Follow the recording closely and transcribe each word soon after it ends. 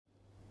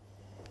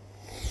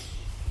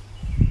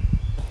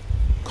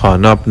ขอ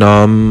นอบน้อ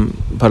ม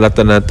พระรัต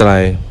นตรั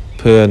ย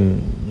เพื่อน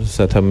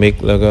สัทธมิก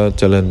แล้วก็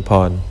เจริญพ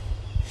ร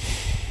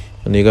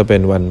วันนี้ก็เป็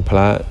นวันพร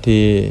ะ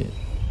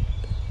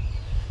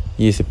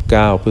ที่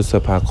29พฤษ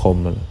ภาคม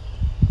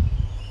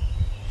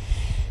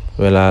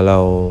เวลาเรา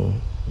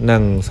นั่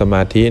งสม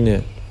าธิเนี่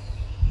ย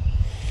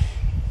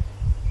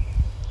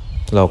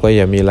เราก็อ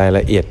ย่ามีรายล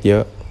ะเอียดเยอ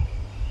ะ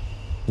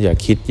อย่า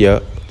คิดเยอะ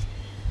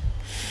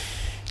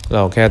เร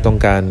าแค่ต้อง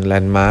การแล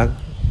นด์มาร์ค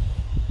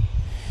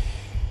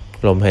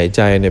ลมหายใ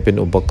จเนี่ยเป็น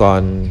อุปกร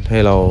ณ์ให้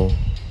เรา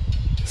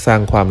สร้าง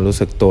ความรู้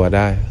สึกตัวไ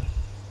ด้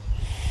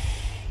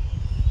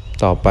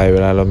ต่อไปเว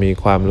ลาเรามี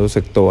ความรู้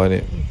สึกตัวเ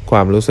นี่ยคว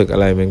ามรู้สึกอะ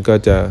ไรมันก็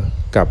จะ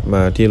กลับม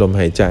าที่ลม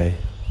หายใจ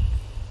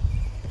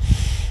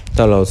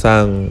ถ้าเราสร้า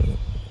ง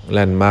แล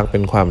นด์มาร์คเป็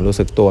นความรู้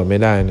สึกตัวไม่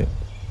ได้เนี่ย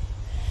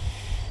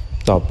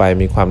ต่อไป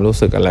มีความรู้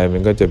สึกอะไรมั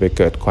นก็จะไป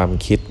เกิดความ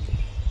คิด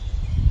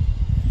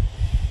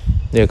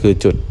เนี่ยคือ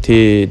จุด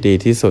ที่ดี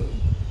ที่สุด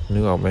นึ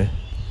กออกไหม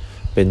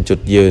เป็นจุด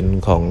ยืน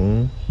ของ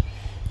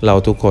เรา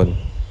ทุกคน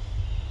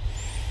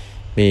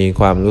มี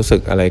ความรู้สึ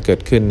กอะไรเกิ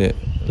ดขึ้นเนี่ย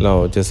เรา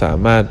จะสา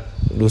มารถ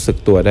รู้สึก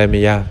ตัวได้ไ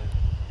ม่ยาก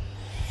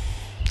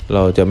เร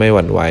าจะไม่ห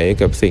วั่นไหว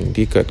กับสิ่ง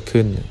ที่เกิด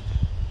ขึ้นเ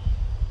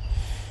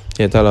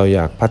นี่ยถ้าเราอย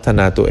ากพัฒน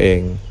าตัวเอง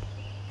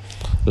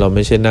เราไ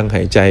ม่ใช่นั่งห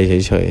ายใจ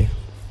เฉย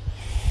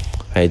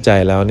ๆหายใจ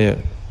แล้วเนี่ย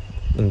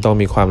มันต้อง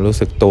มีความรู้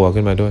สึกตัว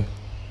ขึ้นมาด้วย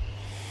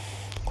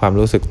ความ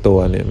รู้สึกตัว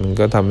เนี่ยมัน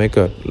ก็ทำให้เ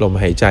กิดลม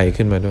หายใจ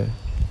ขึ้นมาด้วย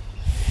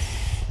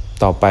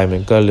ต่อไปมั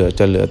นก็เหลือ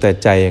แต่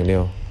ใจอย่างเดี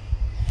ยว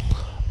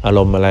อาร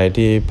มณ์อะไร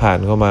ที่ผ่าน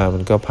เข้ามามั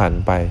นก็ผ่าน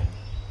ไป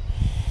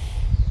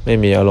ไม่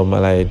มีอารมณ์อ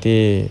ะไร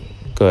ที่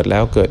เกิดแล้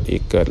วเกิดอี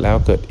กเกิดแล้ว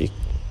เกิดอีก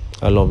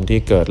อารมณ์ที่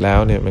เกิดแล้ว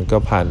เนี่ยมันก็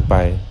ผ่านไป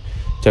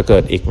จะเกิ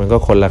ดอีกมันก็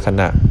คนละข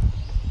ณะ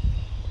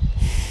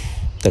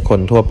แต่คน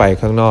ทั่วไป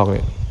ข้างนอกเ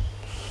นี่ย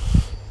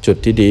จุด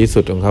ที่ดีที่สุ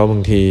ดของเขาบา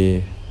งที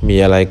มี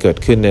อะไรเกิด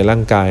ขึ้นในร่า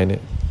งกายเนี่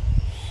ย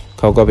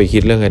เขาก็ไปคิ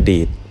ดเรื่องอ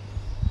ดีต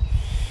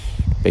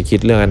ไปคิด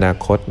เรื่องอนา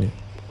คตเนี่ย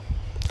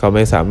เขาไ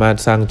ม่สามารถ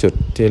สร้างจุด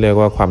ที่เรียก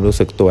ว่าความรู้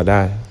สึกตัวไ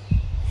ด้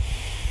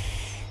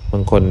บ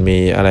างคนมี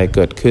อะไรเ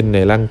กิดขึ้นใน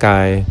ร่างกา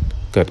ย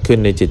เกิดขึ้น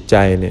ในจิตใจ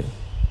เนี่ย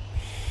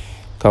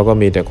เขาก็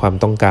มีแต่ความ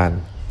ต้องการ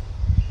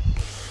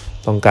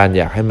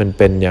อยากให้มันเ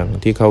ป็นอย่าง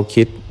ที่เขา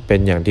คิดเป็น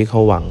อย่างที่เข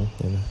าหวัง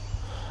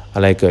อ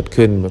ะไรเกิด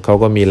ขึ้นเขา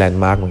ก็มีแลน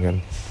ด์มาร์กเหมือนกัน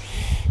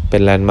เป็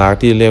นแลนด์มาร์ก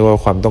ที่เรียกว่า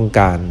ความต้องก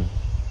าร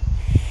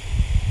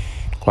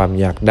ความ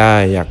อยากได้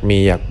อยากมี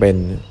อยากเป็น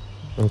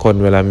บางคน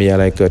เวลามีอะ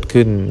ไรเกิด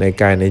ขึ้นใน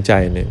กายในใจ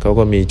เนี่ยเขา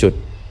ก็มีจุด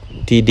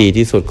ที่ดี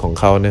ที่สุดของ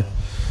เขานะ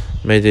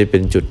ไม่ได้เป็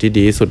นจุดที่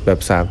ดีที่สุดแบบ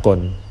สากล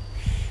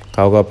เข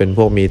าก็เป็นพ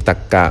วกมีตรร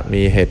กะ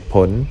มีเหตุผ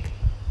ล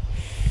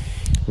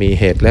มี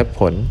เหตุและผ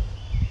ล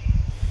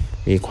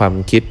มีความ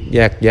คิดแย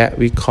กแยะ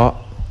วิเคราะห์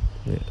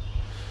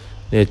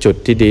เนี่ยจุด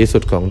ที่ดีที่สุ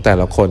ดของแต่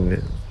ละคนเ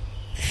นี่ย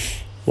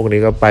พวกนี้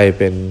ก็ไปเ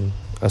ป็น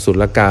อสุ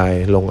รกาย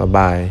ลงอบ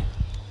าย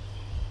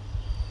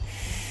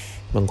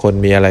บางคน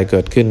มีอะไรเกิ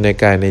ดขึ้นใน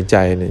กายในใจ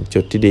เนี่ยจุ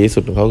ดที่ดีที่สุ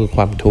ดของเขาคือค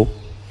วามทุกข์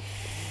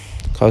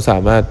เขาสา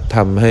มารถท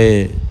ำให้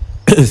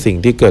สิ่ง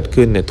ที่เกิด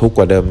ขึ้นเนี่ยทุกข์ก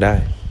ว่าเดิมได้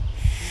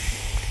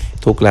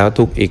ทุกข์แล้ว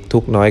ทุกข์อีกทุ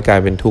กข์น้อยกลาย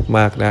เป็นทุกข์ม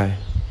ากได้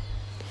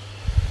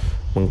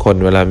บางคน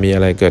เวลามีอ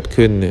ะไรเกิด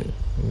ขึ้นเนี่ย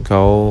เข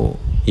า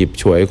หยิบ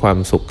ฉวยความ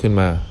สุขขึ้น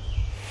มา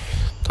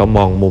เขาม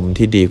องมุม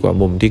ที่ดีกว่า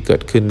มุมที่เกิ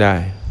ดขึ้นได้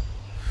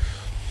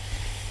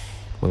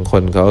บางค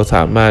นเขาส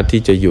ามารถ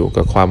ที่จะอยู่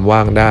กับความว่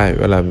างได้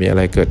เวลามีอะไ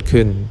รเกิด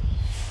ขึ้น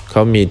เข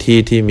ามีที่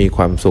ที่มีค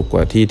วามสุขก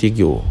ว่าที่ที่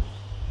อยู่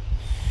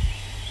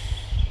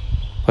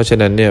เพราะฉะ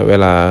นั้นเนี่ยเว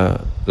ลา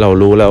เรา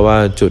รู้แล้วว่า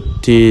จุด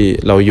ที่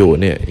เราอยู่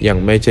เนี่ยยัง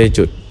ไม่ใช่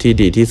จุดที่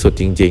ดีที่สุด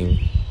จริง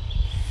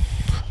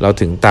ๆเรา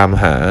ถึงตาม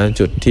หา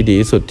จุดที่ดี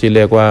ที่สุดที่เ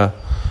รียกว่า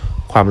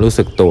ความรู้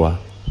สึกตัว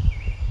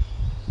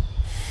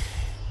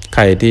ใค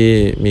รที่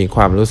มีค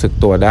วามรู้สึก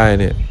ตัวได้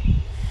เนี่ย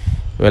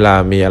เวลา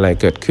มีอะไร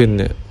เกิดขึ้น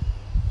เนี่ย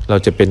เรา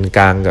จะเป็นก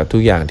ลางกับทุ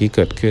กอย่างที่เ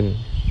กิดขึ้น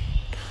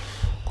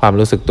ความ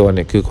รู้สึกตัวเ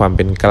นี่ยคือความเ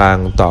ป็นกลาง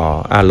ต่อ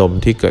อารม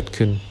ณ์ที่เกิด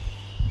ขึ้น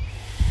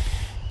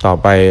ต่อ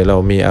ไปเรา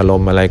มีอาร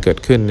มณ์อะไรเกิด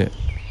ขึ้นเนี่ย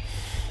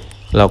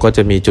เราก็จ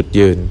ะมีจุด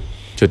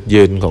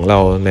ยืนของเรา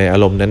ในอา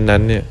รมณ์นั้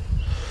นๆเนี่ย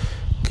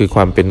คือค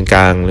วามเป็นก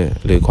ลางเนี่ย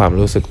หรือความ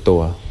รู้สึกตั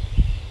ว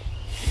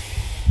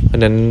เพราะ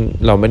นั้น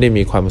เราไม่ได้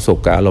มีความสุข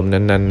กับอารมณ์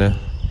นั้นๆนะ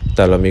แ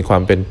ต่เรามีควา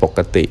มเป็นปก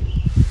ติ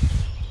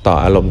ต่อ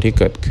อารมณ์ที่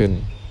เกิดขึ้น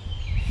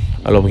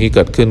อารมณ์ที่เ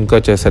กิดขึ้นก็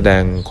จะแสด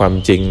งความ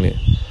จริงเนี่ย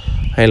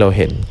ให้เราเ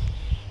ห็น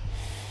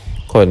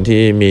คน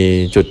ที่มี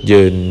จุด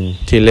ยืน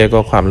ที่เรียก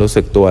ว่าความรู้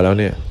สึกตัวแล้ว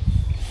เนี่ย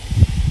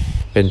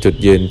เป็นจุด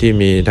ยืนที่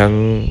มีทั้ง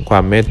ควา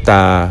มเมตต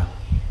า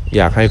อ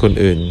ยากให้คน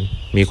อื่น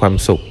มีความ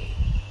สุข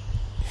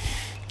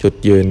จุด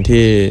ยืน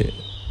ที่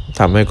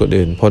ทำให้คน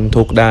อื่นพ้น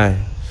ทุกข์ได้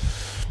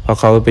เพราะ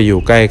เขาไปอยู่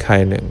ใกล้ใคร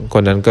เนี่ยค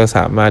นนั้นก็ส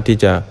ามารถที่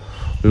จะ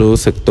รู้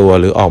สึกตัว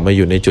หรือออกมาอ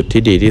ยู่ในจุด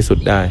ที่ดีที่สุด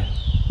ได้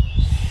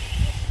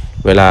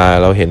เวลา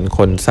เราเห็นค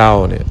นเศร้า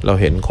เนี่ยเรา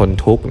เห็นคน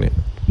ทุกข์เนี่ย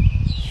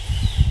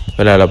เ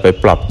วลาเราไป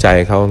ปลอบใจ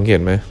เขาเห็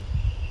นไหม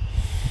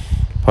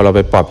พอเราไ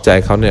ปปลอบใจ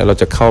เขาเนี่ยเรา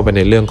จะเข้าไปใ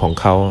นเรื่องของ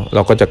เขาเร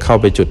าก็จะเข้า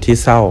ไปจุดที่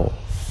เศร้า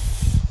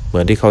เหมื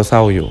อนที่เขาเศร้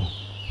าอยู่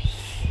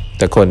แ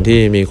ต่คนที่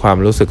มีความ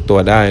รู้สึกตัว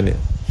ได้เนี่ย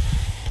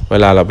เว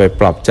ลาเราไป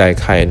ปลอบใจ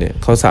ใครเนี่ย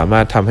เขาสามา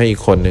รถทำให้อี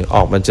กคนหนึ่งอ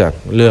อกมาจาก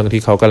เรื่อง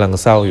ที่เขากำลัง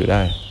เศร้าอยู่ไ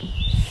ด้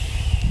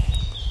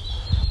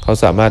เขา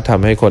สามารถท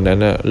ำให้คนนั้น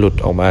นะหลุด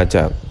ออกมาจ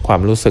ากควา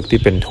มรู้สึกที่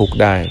เป็นทุกข์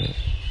ได้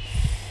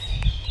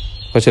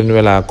เพราะฉะนั้นเ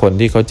วลาคน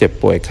ที่เขาเจ็บ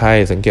ป่วยไข้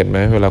สังเกตไหม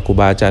เวลาครู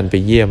บาอาจารย์ไป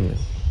เยี่ยม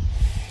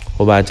ค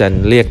รูบาอาจารย์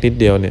เรียกนิด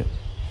เดียวเนี่ย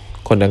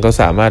คนนั้นก็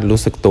สามารถรู้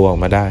สึกตัวออก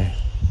มาได้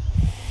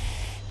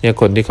เนี่ย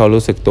คนที่เขา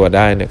รู้สึกตัวไ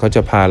ด้เนี่ยเขาจ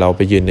ะพาเราไ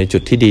ปยืนในจุ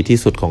ดที่ดีที่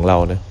สุดของเรา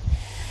นะ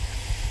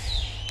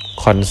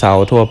คอนซัล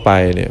ท์ทั่วไป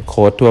เนี่ยโ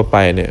ค้ชทั่วไป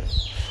เนี่ย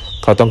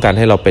เขาต้องการใ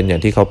ห้เราเป็นอย่า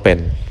งที่เขาเป็น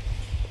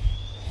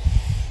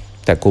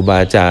แต่ครูบา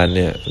อาจารย์เ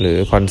นี่ยหรือ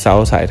คอนซัล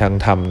ท์สายทาง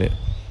ธรรมเนี่ย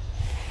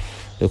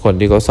หรือคน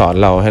ที่เขาสอน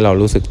เราให้เรา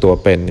รู้สึกตัว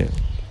เป็นเนี่ย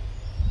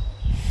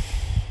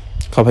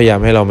เขาพยายาม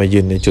ให้เรามายื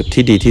นในจุด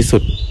ที่ดีที่สุ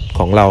ดข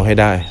องเราให้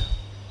ได้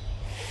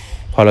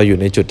พอเราอยู่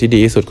ในจุดที่ดี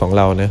ที่สุดของ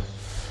เราเนี่ย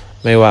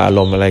ไม่ว่าอาร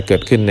มณ์อะไรเกิ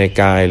ดขึ้นใน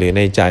กายหรือใ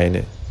นใจเ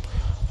นี่ย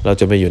เรา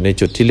จะมาอยู่ใน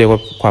จุดที่เรียกว่า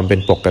ความเป็น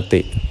ปก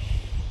ติ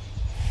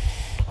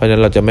เพราะฉะนั้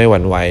นเราจะไม่ห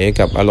วั่นไหว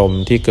กับอารม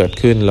ณ์ที่เกิด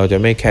ขึ้นเราจะ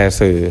ไม่แคร์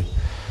สื่อ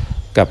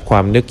กับควา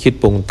มนึกคิด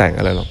ปรุงแต่ง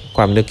อะไรหรอกค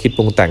วามนึกคิดป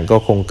รุงแต่งก็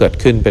คงเกิด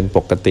ขึ้นเป็นป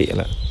กติ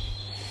แ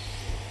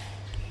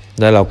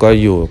ล้วเราก็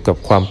อยู่กับ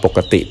ความปก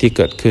ติที่เ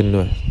กิดขึ้น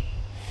ด้วย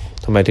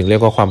ทำไมถึงเรีย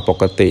กว่าความป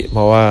กติเพ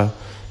ราะว่า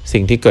สิ่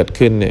งที่เกิด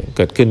ขึ้นเนี่ยเ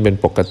กิดขึ้นเป็น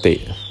ปกติ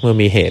เมื่อ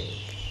มีเหตุ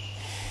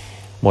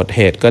หมดเห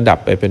ตุก็ดับ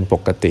ไปเป็นป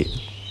กติ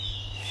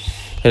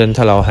เพราะฉะนั้น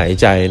ถ้าเราหาย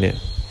ใจเนี่ย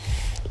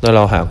แล้วเร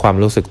าหาความ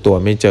รู้สึกตัว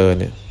ไม่เจอ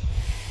เนี่ย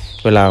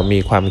เวลามี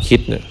ความคิด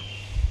เนี่ย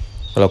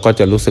เราก็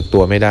จะรู้สึกตั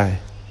วไม่ได้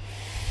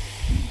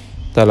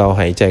ถ้าเรา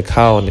หายใจเ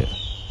ข้าเนี่ย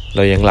เร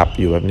ายังหลับ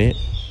อยู่แบบนี้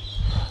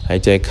หาย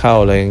ใจเข้า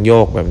เรายังโย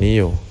กแบบนี้อ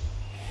ยู่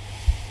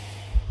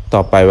ต่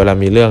อไปเวลา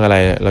มีเรื่องอะไร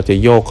เราจะ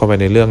โยกเข้าไป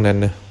ในเรื่องนั้น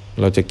นะ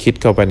เราจะคิด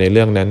เข้าไปในเ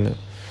รื่องนั้น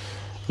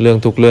เรื่อง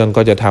ทุกเรื่อง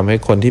ก็จะทำให้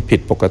คนที่ผิ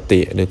ดปกติ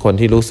หรือคน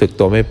ที่รู้สึก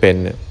ตัวไม่เป็น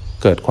เนี่ย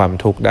เกิดความ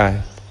ทุกข์ได้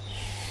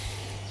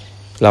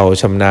เรา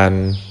ชำนาญ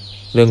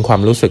เรื่องควา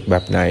มรู้สึกแบ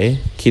บไหน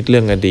คิดเรื่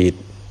องอดีต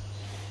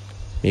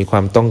มีคว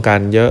ามต้องการ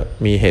เยอะ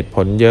มีเหตุผ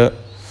ลเยอะ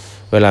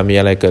เวลามี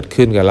อะไรเกิด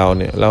ขึ้นกับเรา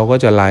เนี่ยเราก็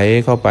จะไหล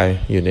เข้าไป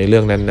อยู่ในเรื่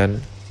องนั้น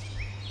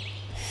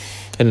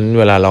ๆฉะนั้น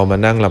เวลาเรามา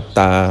นั่งหลับ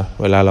ตา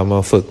เวลาเรามา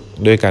ฝึก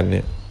ด้วยกันเ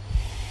นี่ย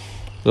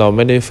เราไ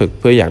ม่ได้ฝึก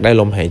เพื่ออยากได้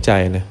ลมหายใจ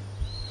นะ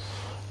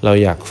เรา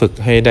อยากฝึก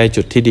ให้ได้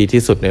จุดที่ดี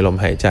ที่สุดในลม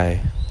หายใจ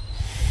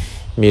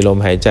มีลม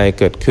หายใจ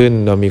เกิดขึ้น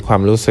เรามีควา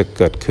มรู้สึก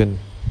เกิดขึ้น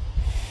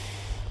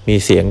มี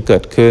เสียงเกิ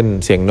ดขึ้น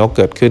เสียงนกเ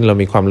กิดขึ้นเรา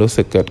มีความรู้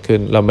สึกเกิดขึ้น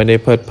เราไม่ได้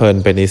เพลิดเพลิน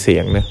ไปในเสี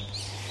ยงนะ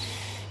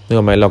นึกอ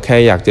อกไหมเราแค่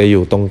อยากจะอ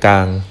ยู่ตรงกล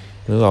าง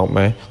นึกออกไหม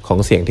ของ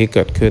เสียงที่เ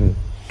กิดขึ้น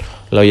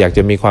เราอยากจ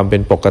ะมีความเป็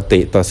นปกติ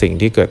ต่อสิ่ง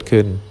ที่เกิด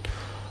ขึ้น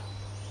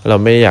เรา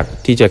ไม่อยาก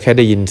ที่จะแค่ไ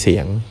ด้ยินเสี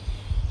ยง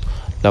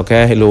เราแค่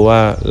ให้รู้ว่า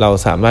เรา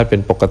สามารถเป็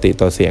นปกติ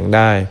ต่อเสียงไ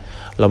ด้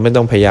เราไม่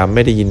ต้องพยายามไ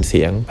ม่ได้ยินเ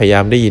สียงพยายา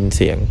มได้ยินเ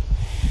สียง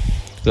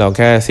เราแ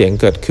ค่เสียง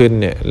เกิดขึ้น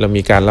เนี่ยเรา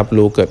มีการรับ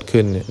รู้เกิด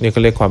ขึ้นนี่ก็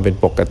เรียกความเป็น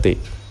ปกติ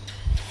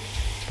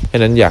เพราะฉ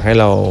ะนั้นอยากให้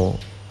เรา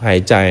หาย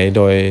ใจโ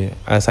ดย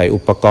อาศัยอุ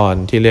ปกร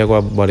ณ์ที่เรียกว่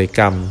าบริก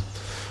รรม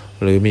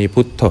หรือมี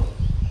พุทโธ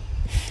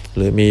ห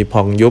รือมีพ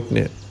องยุบเ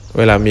นี่ยเ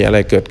วลามีอะไร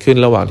เกิดขึ้น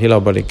ระหว่างที่เรา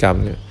บริกรรม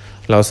เนี่ย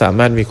เราสาม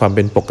ารถมีความเ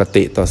ป็นปก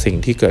ติต่อสิ่ง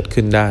ที่เกิด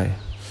ขึ้นได้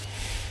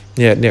เ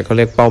นี่ยเขาเ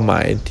รียกเป้าหมา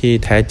ยที่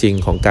แท้จริง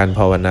ของการภ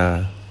าวนา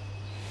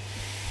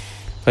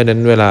เพราะฉะนั้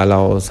นเวลาเร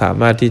าสา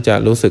มารถที่จะ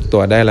รู้สึกตั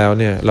วได้แล้ว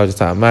เนี่ยเราจะ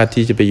สามารถ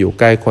ที่จะไปอยู่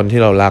ใกล้คนที่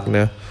เรารักน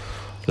ะ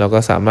เราก็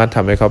สามารถท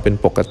ำให้เขาเป็น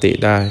ปกติ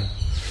ได้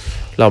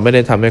เราไม่ไ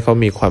ด้ทำให้เขา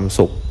มีความ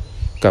สุข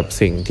กับ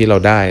สิ่งที่เรา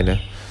ได้นะ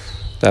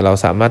แต่เรา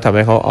สามารถทำใ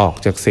ห้เขาออก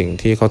จากสิ่ง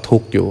ที่เขาทุ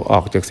กข์อยู่อ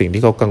อกจากสิ่ง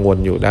ที่เขากังวล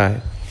อยู่ได้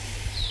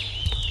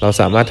เรา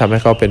สามารถทำให้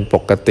เขาเป็นป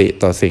กติ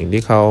ต่อสิ่ง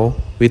ที่เขา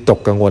วิตก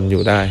กังวลอ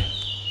ยู่ได้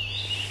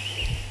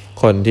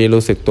คนที่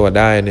รู้สึกตัว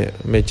ได้เนี่ย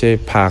ไม่ใช่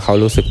พาเขา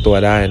รู้สึกตัว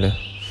ได้นะ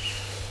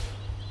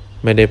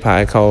ไม่ได้พาใ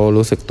ห้เขา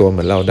รู้สึกตัวเห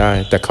มือนเราได้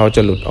แต่เขาจ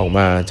ะหลุดออกม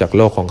าจากโ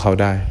ลกของเขา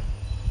ได้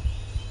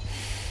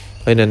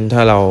เพราะฉะนั้นถ้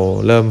าเรา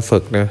เริ่มฝึ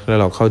กนะแล้ว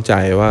เราเข้าใจ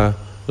ว่า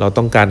เรา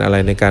ต้องการอะไร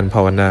ในการภ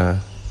าวนา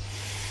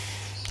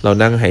เรา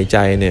นั่งหายใจ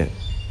เนี่ย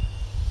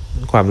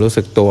ความรู้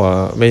สึกตัว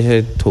ไม่ใช่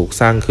ถูก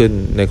สร้างขึ้น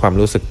ในความ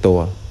รู้สึกตัว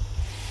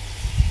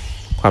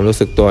ความรู้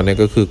สึกตัวเนี่ย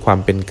ก็คือความ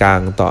เป็นกลา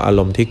งต่ออาร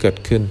มณ์ที่เกิด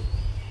ขึ้น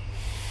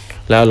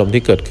แล้วอารมณ์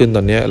ที่เกิดขึ้นต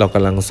อนนี้เราก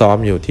ำลังซ้อม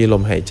อยู่ที่ล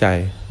มหายใจ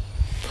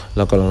เ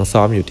รากำลัง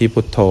ซ้อมอยู่ที่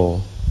พุทโธ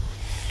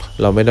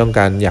เราไม่ต้องก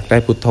ารอยากได้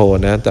พุทโธ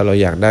นะแต่เรา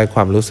อยากได้คว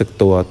ามรู้สึก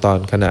ตัวตอน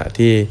ขณะ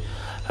ที่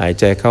หาย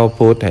ใจเข้า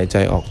พุทหายใจ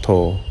ออกโธ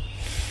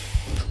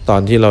ตอ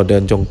นที่เราเดิ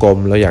นจงกรม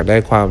เราอยากได้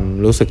ความ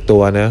รู้สึกตั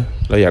วนะ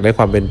เราอยากได้ค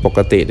วามเป็นปก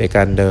ติในก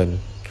ารเดิน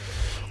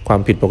ความ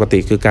ผิดปกติ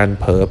คือการ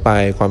เผลอไป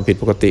ความผิด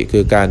ปกติคื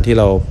อการที่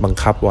เราบัง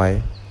คับไว้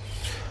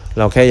เ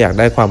ราแค่อยาก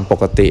ได้ความป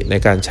กติใน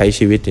การใช้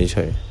ชีวิตเฉ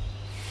ย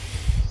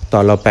ๆตอ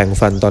นเราแปรง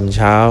ฟันตอนเ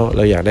ช้าเร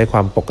าอยากได้คว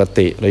ามปก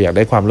ติเราอยากไ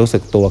ด้ความรู้สึ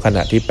กตัวขณ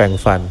ะที่แปรง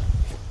ฟัน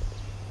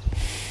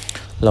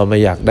เราไม่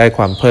อยากได้ค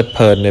วามเพลิดเพ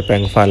ลินในแปร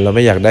งฟันเราไ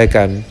ม่อยากได้ก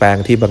ารแปรง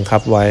ที่บังคั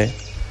บไว้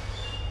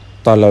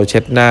ตอนเราเช็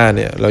ดหน้าเ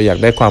นี่ยเราอยาก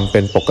ได้ความเป็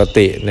นปก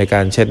ติในก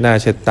ารเช็ดหน้า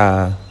เช็ดตา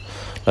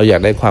เราอยา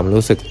กได้ความ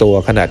รู้สึกตัว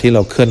ขณะที่เร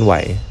าเคลื่อนไหว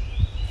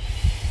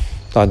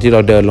ตอนที่เร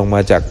าเดินลงม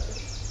าจาก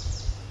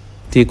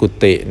ที่กุ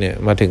ฏิเนี่ย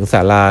มาถึงศ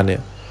าลาเนี่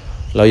ย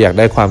เราอยาก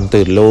ได้ความ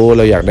ตื่นรู้เ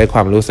ราอยากได้คว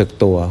ามรู้สึก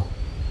ตัว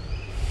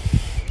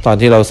ตอน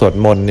ที่เราสวด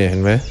มนต์เนี่ยเห็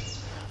นไหม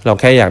เรา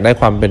แค่อยากได้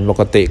ความเป็นป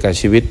กติกับ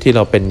ชีวิตที่เร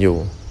าเป็นอยู่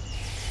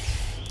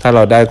ถ้าเร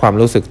าได้ความ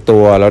รู้สึกตั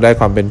วเราได้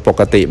ความเป็นป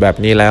กติแบบ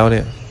นี้แล้วเ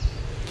นี่ย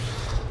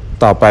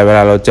ต่อไปเวล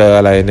าเราเจอ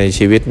อะไรใน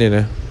ชีวิตเนี่ยน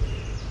ะ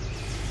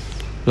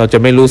เราจะ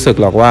ไม่รู้สึก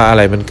หรอกว่าอะไ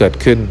รมันเกิด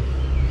ขึ้น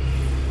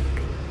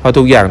เพราะ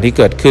ทุกอย่างที่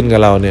เกิดขึ้นกั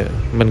บเราเนี่ย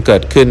มันเกิ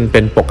ดขึ้นเป็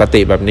นปก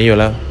ติแบบนี้อยู่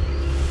แล้ว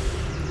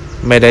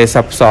ไม่ได้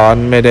ซับซ้อน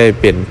ไม่ได้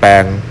เปลี่ยนแปล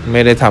งไ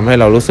ม่ได้ทำให้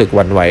เรารู้สึกห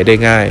วั่นไหวได้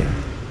ง่าย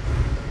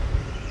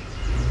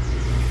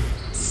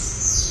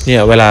เนี่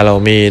ยเวลาเรา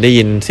มีได้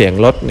ยินเสียง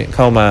รถเนี่ยเ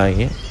ข้ามาอย่า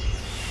งเงี้ย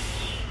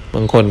บ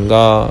างคน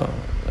ก็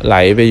ไหล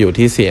ไปอยู่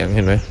ที่เสียงเ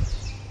ห็นไหม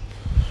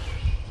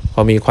พ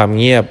อมีความ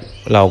เงียบ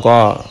เราก็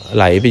ไ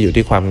หลไปอยู่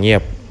ที่ความเงีย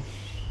บ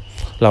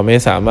เราไม่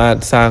สามารถ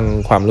สร้าง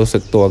ความรู้สึ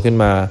กตัวขึ้น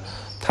มา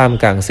ท่าม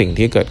กลางสิ่ง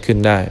ที่เกิดขึ้น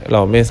ได้เร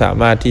าไม่สา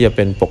มารถที่จะเ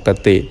ป็นปก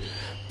ติ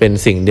เป็น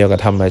สิ่งเดียวกับ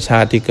ธรรมชา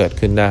ติที่เกิด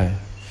ขึ้นได้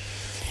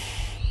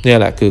เนี่ย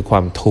แหละคือคว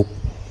ามทุกข์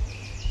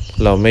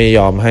เราไม่ย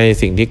อมให้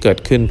สิ่งที่เกิด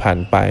ขึ้นผ่าน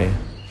ไป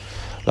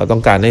เราต้อ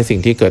งการให้สิ่ง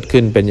ที่เกิด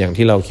ขึ้นเป็นอย่าง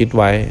ที่เราคิด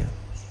ไว้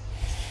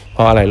เพ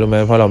ราะอะไรรู้ไหม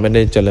เพราะเราไม่ไ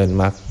ด้เจริญ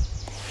มรรค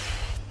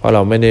เพราะเร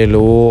าไม่ได้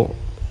รู้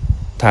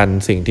ทัน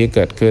สิ่งที่เ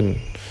กิดขึ้น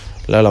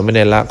แล้วเราไม่ไ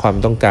ด้ละความ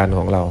ต้องการข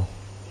องเรา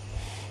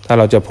ถ้า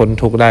เราจะพ้น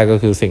ทุกข์ได้ก็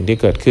คือสิ่งที่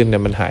เกิดขึ้นเนี่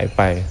ยมันหายไ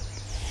ป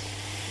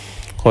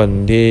คน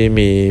ที่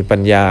มีปั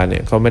ญญาเนี่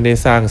ยเขาไม่ได้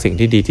สร้างสิ่ง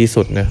ที่ดีที่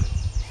สุดนะ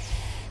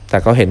แต่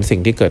เขาเห็นสิ่ง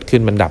ที่เกิดขึ้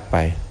นมันดับไป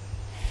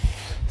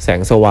แสง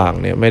สว่าง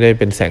เนี่ยไม่ได้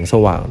เป็นแสงส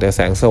ว่างแต่แส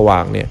งสว่า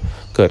งเนี่ย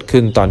เกิด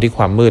ขึ้นตอนที่ค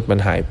วามมืดมัน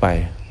หายไป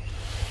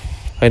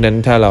เพราะฉะนั้น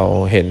ถ้าเรา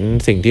เห็น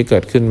สิ่งที่เกิ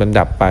ดขึ้นมัน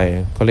ดับไป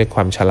เขาเรียกค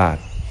วามฉลาด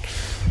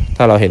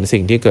ถ้าเราเห็นสิ่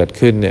งที่เกิด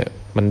ขึ้นเนี่ย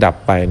มันดับ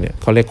ไปเนี่ย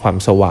เขาเรียกความ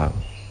สว่าง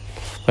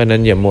เพราะฉะนั้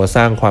นอย่ามัวส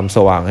ร้างความส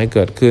ว่างให้เ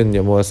กิดขึ้นอ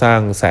ย่ามัวสร้า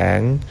งแสง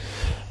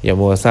อย่า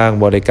มัวสร้าง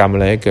บริกรรมอะ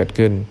ไรให้เกิด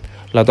ขึ้น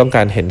เราต้องก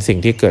ารเห็นสิ่ง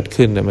ที่เกิด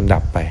ขึ้นเนี่ยมันดั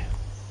บไป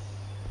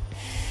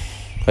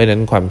เพราะฉะนั้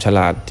นความฉล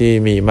าดที่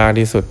มีมาก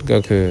ที่สุดก็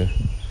คือ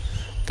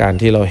การ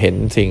ที่เราเห็น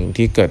สิ่ง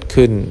ที่เกิด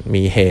ขึ้น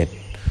มีเหตุ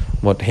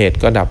หมดเหตุ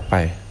ก็ดับไป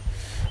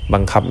บั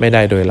งคับไม่ไ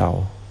ด้โดยเรา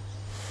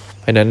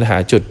เพราะฉะนั้นหา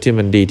จุดที่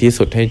มันดีที่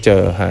สุดให้เจ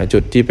อหาจุ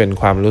ดที่เป็น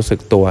ความรู้สึก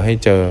ตัวให้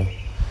เจอ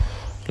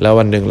แล้ว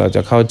วันหนึ่งเราจ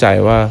ะเข้าใจ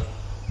ว่า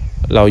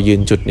เรายื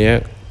นจุดนี้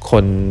ค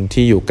น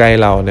ที่อยู่ใกล้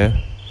เราเนี่ย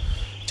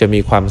จะมี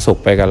ความสุข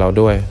ไปกับเรา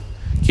ด้วย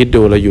คิด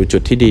ดูเราอยู่จุ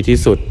ดที่ดีที่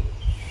สุด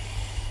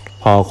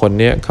พอคน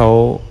เนี้ยเขา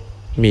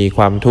มีค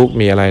วามทุกข์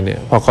มีอะไรเนี่ย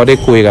พอเขาได้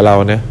คุยกับเรา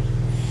เนี่ย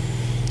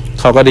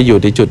เขาก็ได้อยู่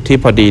ในจุดที่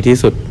พอดีที่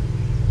สุด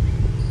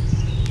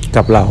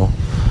กับเร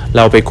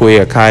าไปคุย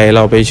กับใครเร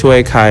าไปช่วย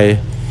ใคร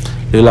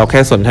หรือเราแค่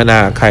สนทนา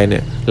กับใครเนี่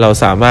ยเรา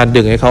สามารถ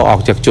ดึงให้เขาออ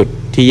กจากจุด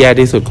ที่แย่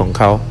ที่สุดของเ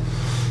ขา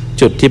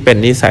จุดที่เป็น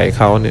นิสัยเ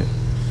ขาเนี่ย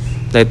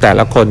ในแต่ล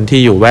ะคนที่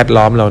อยู่แวด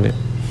ล้อมเราเนี่ย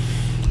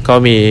ก็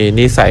มี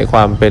นิสัยคว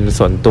ามเป็น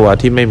ส่วนตัว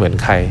ที่ไม่เหมือน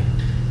ใคร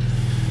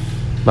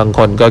บางค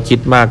นก็คิด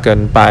มากเกิ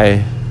นไป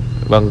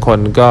บางคน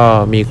ก็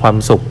มีความ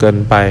สุขเกิน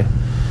ไป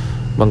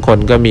บางคน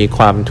ก็มีค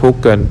วามทุกข์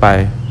เกินไป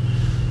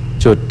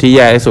จุดที่แ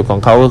ย่ที่สุดขอ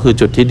งเขาก็คือ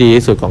จุดที่ดี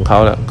ที่สุดของเขา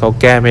แหละเขา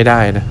แก้ไม่ได้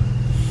นะ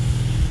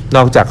น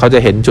อกจากเขาจะ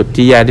เห็นจุด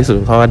ที่แย่ที่สุด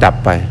ของเขาดับ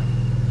ไป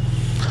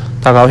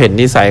ถ้าเขาเห็น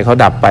นิสัยเขา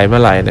ดับไปเมื่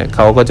อไหร่เนี่ยเข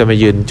าก็จะมา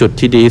ยืนจุด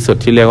ที่ดีที่สุด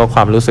ที่เรียกว่าคว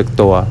ามรู้สึก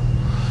ตัว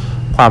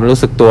ความรู้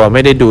สึกตัวไ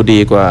ม่ได้ดูดี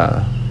กว่า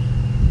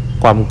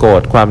ความโกร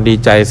ธความดี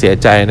ใจเสีย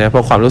ใจนะเพรา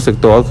ะความรู้สึก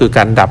ตัวก็คือก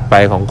ารดับไป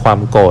ของความ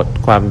โกรธ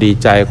ความดี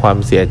ใจความ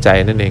เสียใจ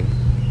นั่นเอง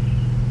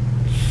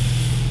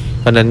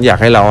เพราะนั้นอยาก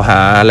ให้เราหา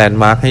แลนด์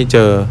มาร์คให้เจ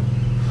อ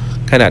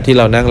ขณะที่เ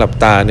รานั่งหลับ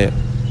ตาเนี่ย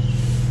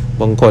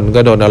บางคนก็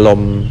โดนอารม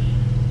ณ์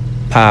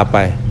พาไป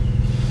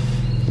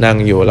นั่ง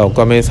อยู่เรา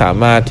ก็ไม่สา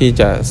มารถที่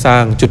จะสร้า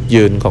งจุด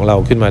ยืนของเรา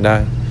ขึ้นมาได้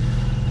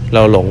เร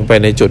าหลงไป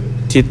ในจุด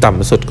ที่ต่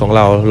ำสุดของเ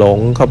ราหลง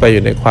เข้าไปอ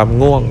ยู่ในความ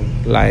ง่วง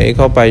ไหลเ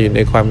ข้าไปอยู่ใน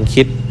ความ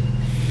คิด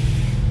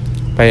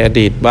ไปอ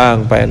ดีตบ้าง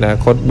ไปอนา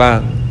คตบ้าง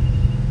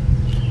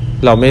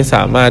เราไม่ส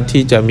ามารถ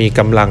ที่จะมี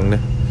กำลังน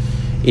ะ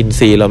อินท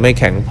รีย์เราไม่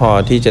แข็งพอ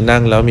ที่จะนั่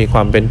งแล้วมีคว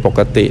ามเป็นปก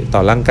ติต่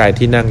อร่างกาย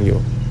ที่นั่งอยู่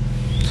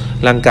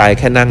ร่างกายแ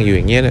ค่นั่งอยู่อ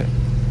ย่างเงี้ยเนี่ย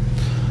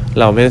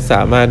เราไม่ส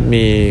ามารถ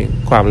มี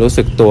ความรู้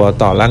สึกตัว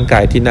ต่อร่างกา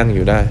ยที่นั่งอ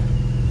ยู่ได้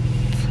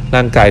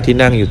ร่างกายที่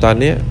นั่งอยู่ตอน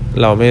นี้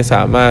เราไม่ส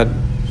ามารถ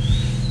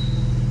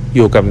อ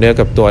ยู่กับเนื้อ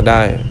กับตัวไ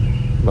ด้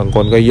บางค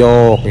นก็โย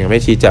กอย่างแม่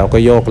ชีเจ้าก็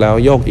โยกแล้ว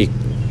โยกอีก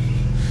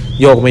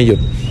โยกไม่หยุด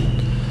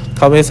เ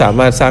ขาไม่สา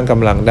มารถสร้างก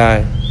ำลังได้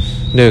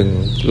หนึ่ง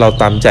เรา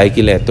ตามใจ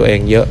กิเลสตัวเอ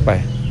งเยอะไป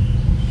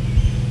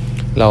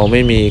เราไ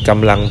ม่มีก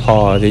ำลังพอ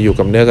จะอยู่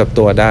กับเนื้อกับ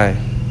ตัวได้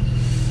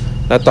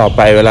แล้วต่อไ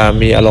ปเวลา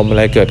มีอารมณ์อะ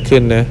ไรเกิดขึ้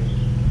นนะ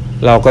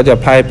เราก็จะ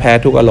พ่ายแพ้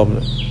ทุกอารมณ์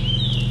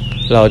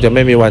เราจะไ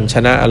ม่มีวันช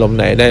นะอารมณ์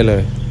ไหนได้เล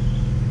ย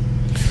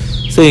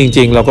ซึ่งจ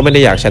ริงๆเราก็ไม่ไ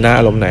ด้อยากชนะ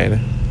อารมณ์ไหนน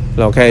ะ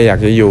เราแค่อยาก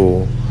จะอยู่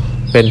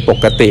เป็นป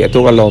กติ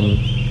ทุกอารมณ์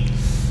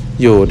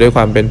อยู่ด้วยค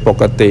วามเป็นป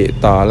กติ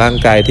ต่อร่าง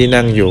กายที่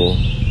นั่งอยู่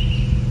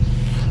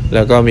แ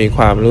ล้วก็มีค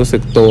วามรู้สึ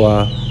กตัว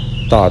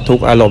ต่อทุก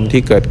อารมณ์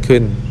ที่เกิดขึ้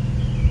น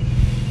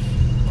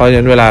เพราะฉะ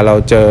นั้นเวลาเรา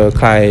เจอ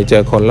ใครเจ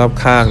อคนรอบ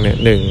ข้างเนี่ย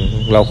หนึ่ง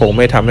เราคงไ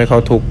ม่ทำให้เขา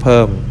ทุกข์เ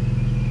พิ่ม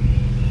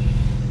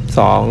ส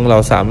องเรา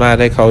สามารถ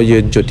ให้เขายื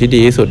นจุดที่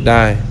ดีที่สุดไ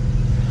ด้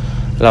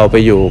เราไป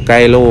อยู่ใกล้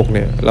ลูกเ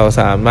นี่ยเรา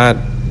สามารถ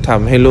ท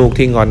ำให้ลูก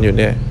ที่งอนอยู่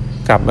เนี่ย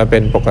กลับมาเป็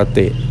นปก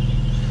ติ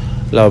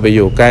เราไปอ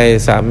ยู่ใกล้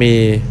สามี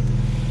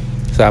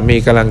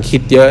กำลังคิ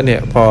ดเยอะเนี่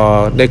ยพอ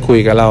ได้คุย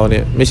กับเราเ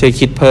นี่ยไม่ใช่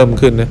คิดเพิ่ม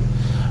ขึ้นนะ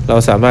เรา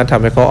สามารถท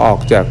ำให้เขาออก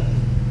จาก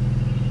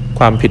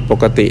ความผิดป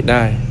กติไ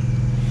ด้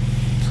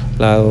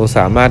เราส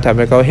ามารถทำใ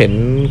ห้เขาเห็น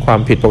ความ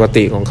ผิดปก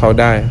ติของเขา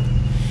ได้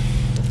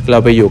เรา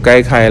ไปอยู่ใกล้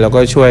ใครเรา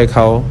ก็ช่วยเข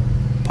า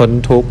พ้น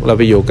ทุกข์เรา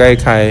ไปอยู่ใกล้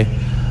ใคร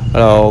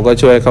เราก็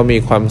ช่วยเขามี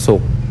ความสุ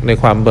ขใน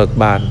ความเบิก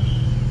บาน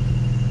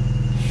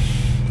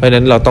เพราะฉะ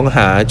นั้นเราต้องห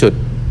าจุด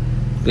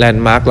แลน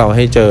ด์มาร์กเราใ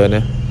ห้เจอน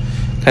ะ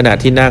ขณะ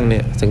ที่นั่งเนี่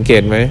ยสังเก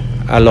ตไหม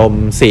อารม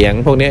ณ์เสียง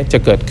พวกนี้จะ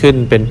เกิดขึ้น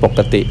เป็นปก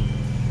ติ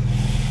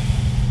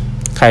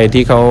ใคร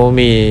ที่เขา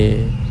มี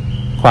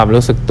ความ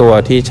รู้สึกตัว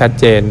ที่ชัด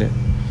เจนเนี่ย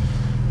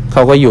เข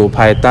าก็อยู่ภ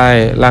ายใต้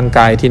ร่างก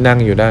ายที่นั่ง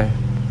อยู่ได้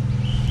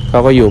เขา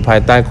ก็อยู่ภา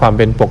ยใต้ความเ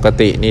ป็นปก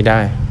ตินี้ไ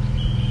ด้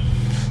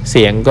เ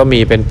สียงก็มี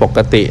เป็นปก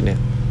ติเนี่ย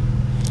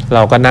เร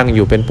าก็นั่งอ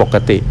ยู่เป็นปก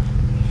ติ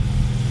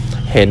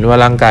เห็นว่า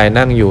ร่างกาย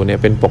นั่งอยู่เนี่ย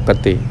เป็นปก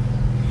ติ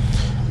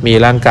มี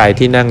ร่างกาย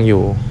ที่นั่งอ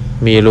ยู่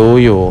มีรู้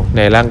อยู่ใ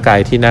นร่างกาย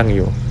ที่นั่งอ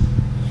ยู่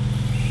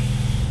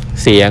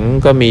เสียง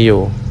ก็มีอ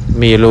ยู่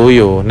มีรู้อ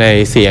ยู่ใน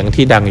เสียง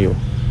ที่ดังอยู่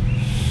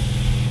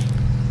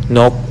น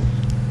ก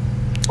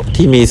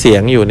ที่มีเสีย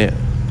งอยู่เนี่ย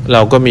เร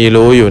าก็มี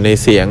รู้อยู่ใน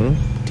เสียง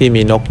ที่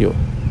มีนกอยู่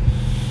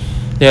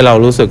เนี่ยเรา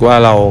รู้สึกว่า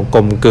เรากล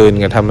มกลืน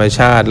กับธรรมช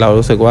าติเรา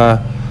รู้สึกว่า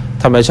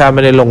ธรรมชาติไ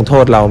ม่ได้ลงโท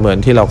ษเราเหมือน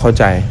ที่เราเข้า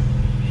ใจ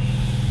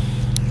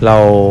เรา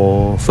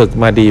ฝึก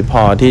มาดีพ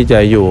อที่จะ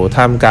อยู่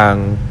ท่ามกลาง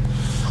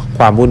ค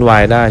วามวุ่นวา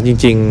ยได้จ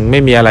ริงๆไม่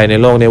มีอะไรใน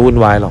โลกนี้วุ่น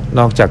วายหรอก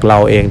นอกจากเรา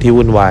เองที่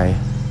วุ่นวาย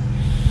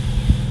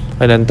เพ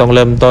ราะนั้นต้องเ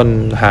ริ่มต้น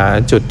หา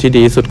จุดที่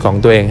ดีสุดของ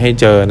ตัวเองให้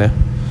เจอนะ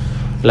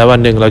แล้ววัน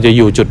หนึ่งเราจะอ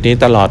ยู่จุดนี้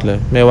ตลอดเลย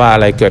ไม่ว่าอะ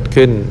ไรเกิด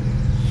ขึ้น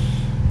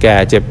แก่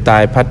เจ็บตา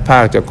ยพัดพรา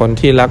กจากคน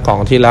ที่รักของ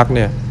ที่รักเ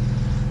นี่ย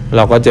เร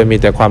าก็จะมี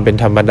แต่ความเป็น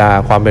ธรรมดา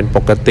ความเป็นป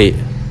กติ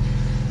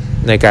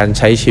ในการใ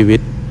ช้ชีวิต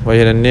เพราะฉ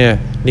ะนั้นเนี่ย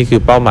นี่คื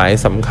อเป้าหมาย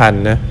สำคัญ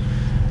นะ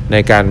ใน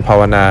การภา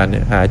วนาเนี่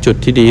ยหาจุด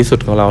ที่ดีที่สุด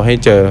ของเราให้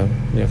เจอ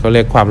เนี่ยเขาเรี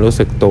ยกความรู้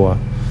สึกตัว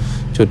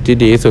จุดที่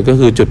ดีที่สุดก็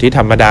คือจุดที่ธ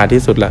รรมดา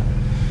ที่สุดละ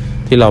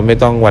ที่เราไม่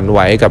ต้องหวั่นไหว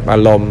กับอา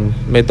รมณ์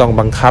ไม่ต้อง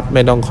บังคับไ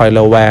ม่ต้องคอยร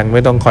ะแวงไ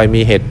ม่ต้องคอย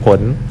มีเหตุผล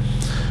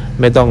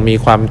ไม่ต้องมี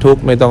ความทุก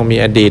ข์ไม่ต้องมี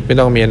อดีตไม่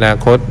ต้องมีอนา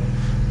คต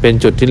เป็น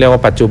จุดที่เรียกว่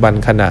าปัจจุบัน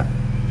ขณะ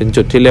เป็น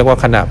จุดที่เรียกว่า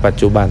ขณะปัจ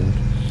จุบัน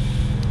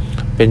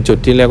เป็นจุด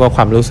ที่เรียกว่าค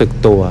วามรู้สึก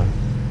ตัว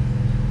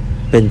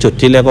เป็นจุด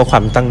ที่เรียกว่าคว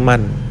ามตั้งมั่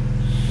น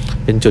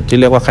เป็นจุดที่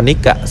เรียกว่าคณิ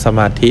กะสม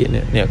าธิเ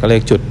นี่ยก็เรีย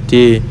กจุด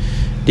ที่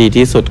ดี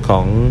ที่สุดขอ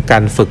งกา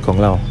รฝึกของ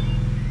เรา